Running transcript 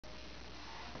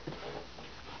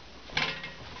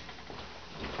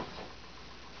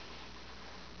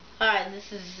Hi,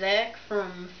 this is Zach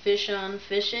from Fish on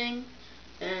Fishing,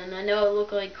 and I know I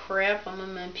look like crap. I'm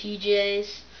in my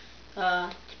PJs.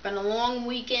 It's been a long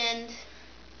weekend.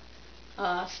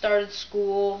 Started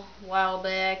school a while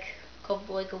back,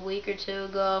 like a week or two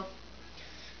ago,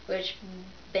 which,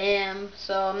 bam.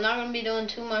 So I'm not gonna be doing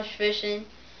too much fishing,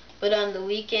 but on the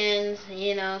weekends,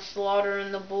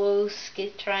 slaughtering the blues,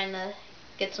 trying to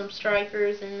get some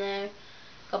stripers in there,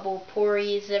 a couple of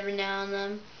porgies every now and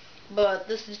then. But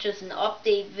this is just an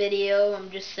update video.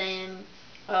 I'm just saying,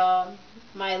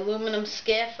 my aluminum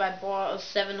skiff, I bought a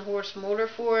 7-horse motor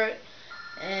for it,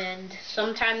 and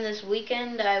sometime this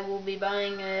weekend I will be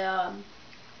buying a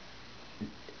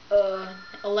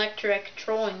electric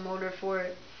trolling motor for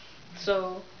it.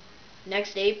 So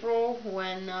next April,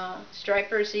 when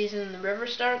striper season in the river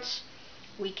starts,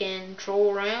 we can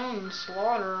troll around and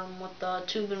slaughter them with the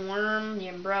tube and worm, the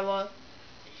umbrella,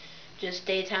 just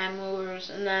daytime lures.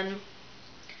 And then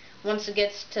once it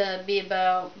gets to be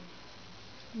about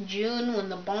June, when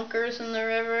the bunker's in the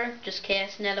river, just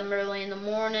casting at them early in the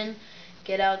morning,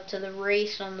 get out to the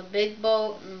race on the big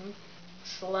boat and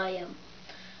slay them.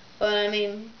 But I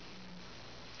mean,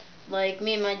 like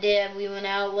me and my dad, we went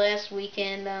out last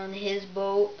weekend on his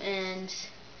boat, and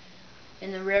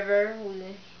in the river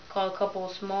we caught a couple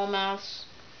of smallmouths,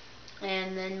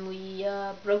 and then we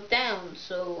broke down.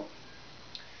 So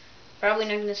probably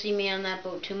not going to see me on that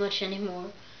boat too much anymore.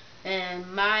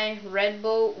 And my red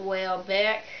boat way out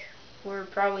back, we're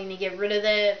probably going to get rid of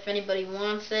that if anybody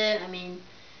wants it. I mean,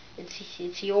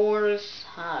 it's yours.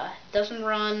 It doesn't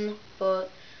run, but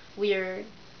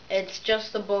it's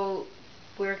just the boat.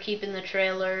 We're keeping the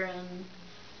trailer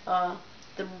and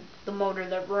the motor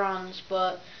that runs,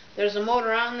 but there's a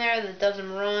motor on there that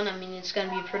doesn't run. I mean, it's going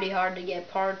to be pretty hard to get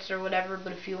parts or whatever,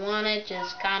 but if you want it,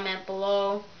 just comment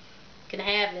below. You can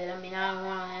have it. I mean, I don't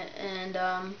want it.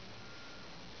 And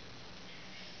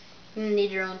you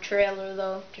need your own trailer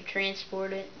though to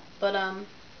transport it. But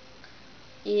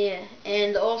yeah.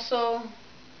 And also,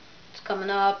 what's coming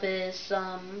up is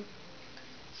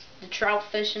the trout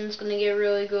fishing's gonna get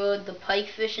really good. The pike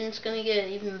fishing's gonna get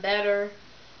even better.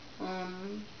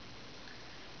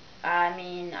 I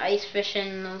mean, ice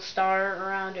fishing will start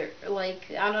around,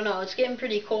 like, I don't know, it's getting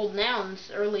pretty cold now.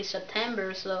 It's early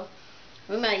September, so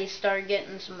we might start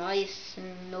getting some ice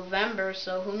in November,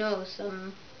 so who knows.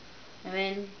 I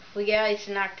mean, if we get ice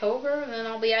in October, then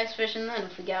I'll be ice fishing then.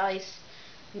 If we get ice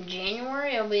in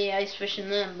January, I'll be ice fishing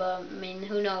then. But I mean,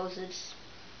 who knows? It's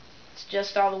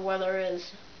just how the weather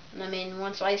is. And I mean,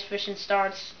 once ice fishing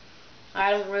starts, I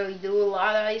don't really do a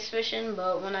lot of ice fishing,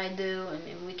 but when I do, I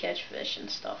mean, we catch fish and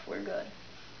stuff. We're good.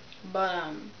 But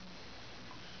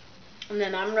and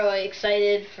then I'm really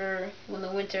excited for when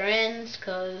the winter ends,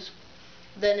 'cause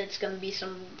then it's gonna be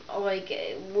some like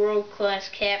world-class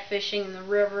catfishing in the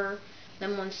river.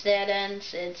 Then once that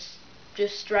ends, it's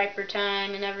just striper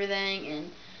time and everything.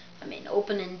 And I mean,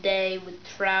 opening day with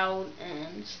trout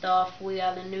and stuff. We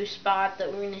got a new spot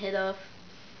that we're gonna hit up,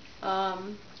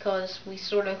 'cause we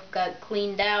sort of got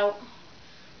cleaned out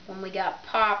when we got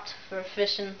popped for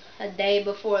fishing a day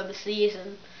before the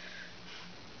season.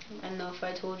 I don't know if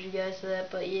I told you guys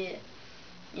that, but yeah.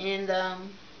 And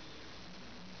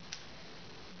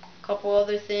couple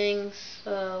other things.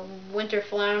 Winter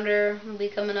flounder will be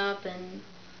coming up in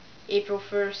April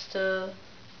 1st to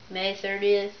May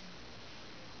 30th.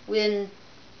 We didn't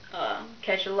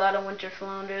catch a lot of winter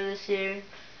flounder this year.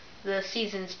 The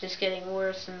season's just getting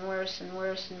worse and worse and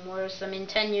worse and worse. I mean,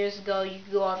 10 years ago you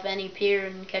could go off any pier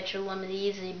and catch your limit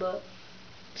easy, but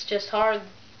it's just hard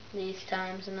these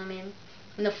times. And I mean,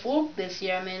 in the fluke this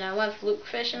year, I mean, I went fluke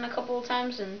fishing a couple of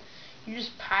times, and you're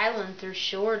just piling through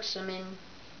shorts. I mean,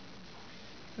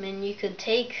 you could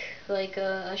take like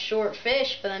a short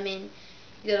fish, but I mean,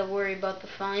 you gotta worry about the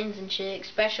fines and shit,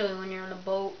 especially when you're on a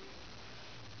boat.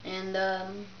 And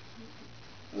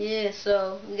yeah,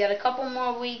 so we got a couple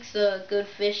more weeks of good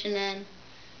fishing in,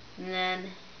 and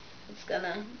then it's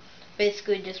gonna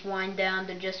basically just wind down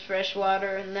to just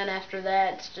freshwater, and then after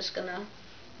that it's just gonna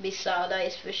be solid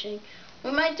ice fishing.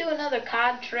 We might do another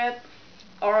cod trip.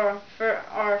 Our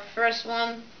first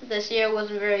one this year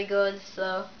wasn't very good,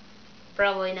 so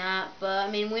probably not. But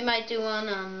I mean, we might do one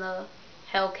on the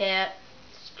Hellcat.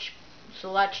 It's a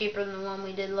lot cheaper than the one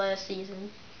we did last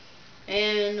season.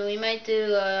 And we might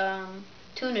do a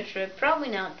tuna trip. Probably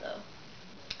not though,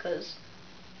 because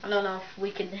I don't know if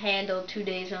we can handle 2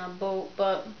 days on a boat.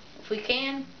 But if we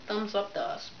can, thumbs up to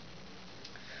us.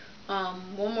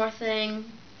 One more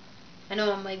thing. I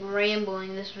know I'm like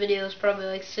rambling. This video is probably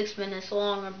like 6 minutes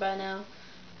longer by now,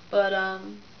 but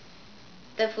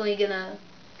definitely gonna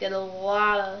get a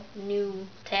lot of new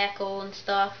tackle and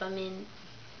stuff. I mean,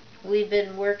 we've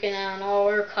been working on all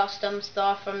our custom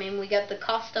stuff. I mean, we got the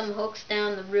custom hooks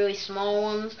down, the really small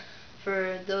ones,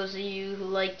 for those of you who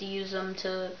like to use them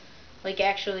to like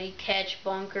actually catch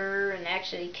bunker and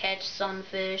actually catch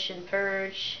sunfish and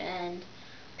perch and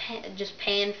just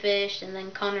panfish, and then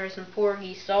cunners and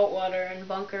porgies saltwater and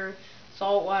bunker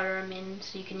saltwater. I mean,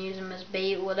 so you can use them as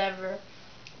bait, whatever.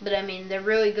 But I mean, they're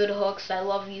really good hooks. I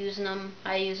love using them.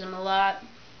 I use them a lot.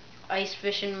 Ice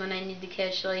fishing when I need to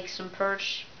catch like some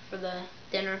perch for the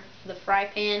dinner, for the fry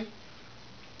pan.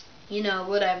 You know,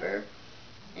 whatever.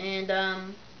 And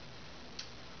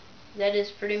that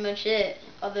is pretty much it.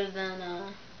 Other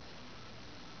than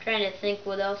trying to think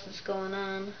what else is going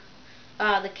on.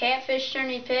 The catfish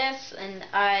tourney passed, and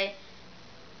I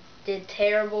did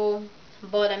terrible.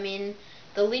 But I mean,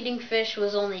 the leading fish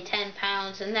was only 10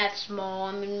 pounds, and that's small.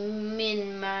 I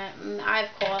mean, I've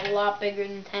caught a lot bigger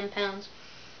than 10 pounds.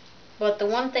 But the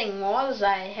one thing was,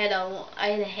 I had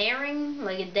a herring,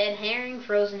 like a dead herring,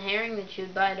 frozen herring that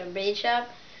you'd buy at a bait shop,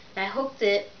 and I hooked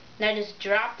it, and I just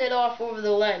dropped it off over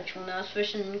the ledge when I was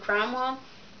fishing in Cromwell,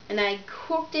 and I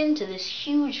hooked into this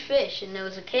huge fish, and it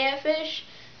was a catfish.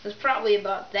 It was probably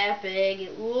about that big,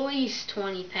 at least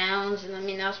 20 pounds, and I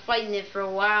mean, I was fighting it for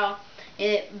a while,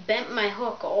 and it bent my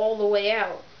hook all the way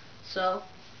out. So,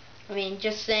 I mean,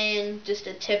 just saying, just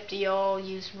a tip to y'all,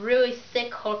 use really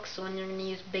thick hooks when you're going to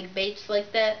use big baits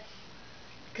like that,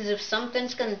 because if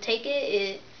something's going to take it,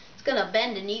 it's going to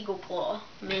bend an eagle claw.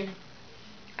 I mean,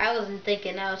 I wasn't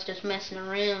thinking, I was just messing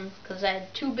around, because I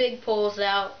had 2 big poles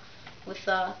out with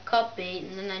cut bait,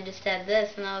 and then I just had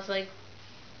this, and I was like,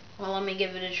 well, let me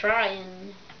give it a try,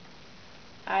 and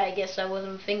I guess I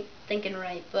wasn't thinking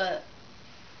right. But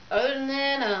other than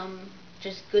that,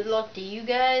 just good luck to you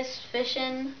guys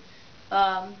fishing.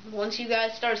 Once you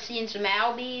guys start seeing some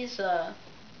albies,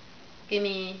 hit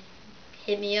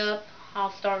me up.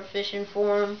 I'll start fishing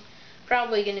for them.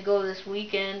 Probably gonna go this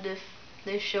weekend if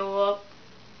they show up.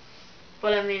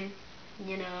 But I mean,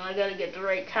 you know, I gotta get the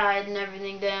right tide and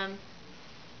everything down.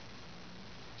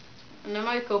 And I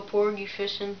might go porgy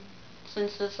fishing,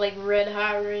 since it's like red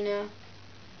hot right now.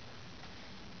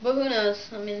 But who knows?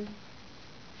 I mean,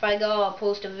 if I go, I'll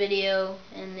post a video,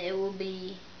 and it will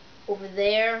be over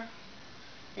there.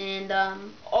 And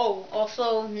oh,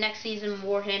 also next season,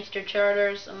 warhamster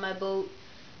charters on my boat.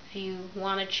 If you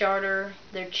want to charter,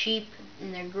 they're cheap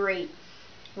and they're great.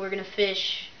 We're gonna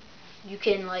fish. You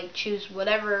can like choose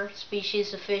whatever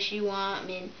species of fish you want. I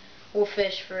mean, we'll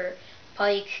fish for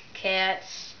pike,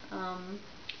 cats,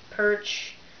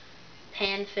 perch,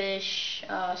 panfish,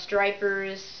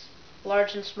 stripers,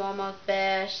 large and smallmouth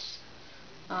bass,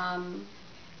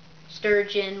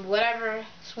 sturgeon, whatever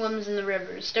swims in the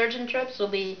river. Sturgeon trips will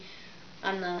be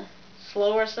on the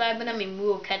slower side, but I mean, we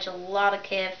will catch a lot of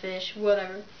catfish,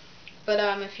 whatever. But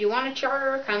if you want to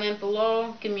charter, comment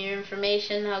below, give me your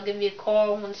information. I'll give you a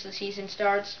call once the season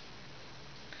starts.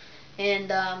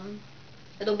 And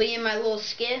it'll be in my little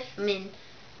skiff. I mean,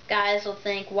 guys will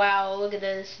think, wow, look at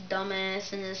this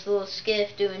dumbass in this little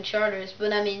skiff doing charters.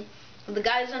 But I mean, the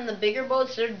guys on the bigger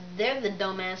boats, they're the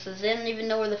dumbasses. They don't even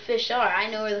know where the fish are. I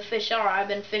know where the fish are. I've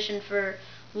been fishing for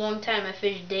a long time. I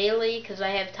fish daily because I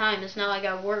have time. It's not like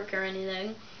I work or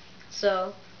anything.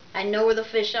 So I know where the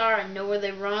fish are. I know where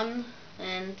they run,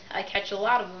 and I catch a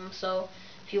lot of them. So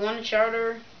if you want to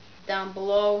charter, down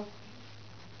below,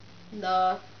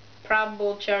 the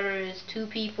probable charter is 2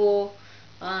 people,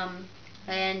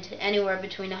 and anywhere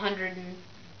between $100 and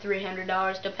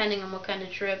 $300, depending on what kind of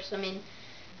trips. I mean,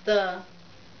 the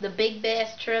big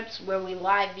bass trips where we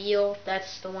live eel,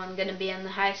 that's the one going to be on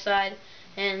the high side,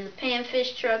 and the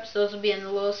panfish trips, those will be on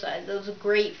the low side. Those are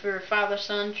great for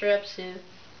father-son trips.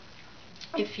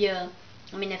 If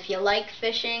you like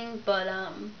fishing but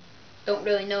don't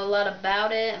really know a lot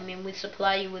about it, I mean, we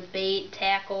supply you with bait,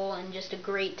 tackle, and just a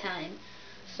great time.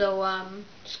 So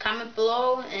just comment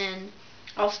below, and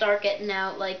I'll start getting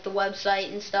out like the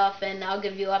website and stuff, and I'll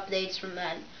give you updates from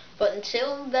then. But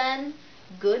until then,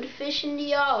 good fishing to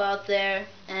y'all out there,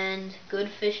 and good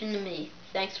fishing to me.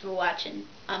 Thanks for watching.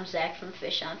 I'm Zach from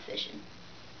Fish on Fishing.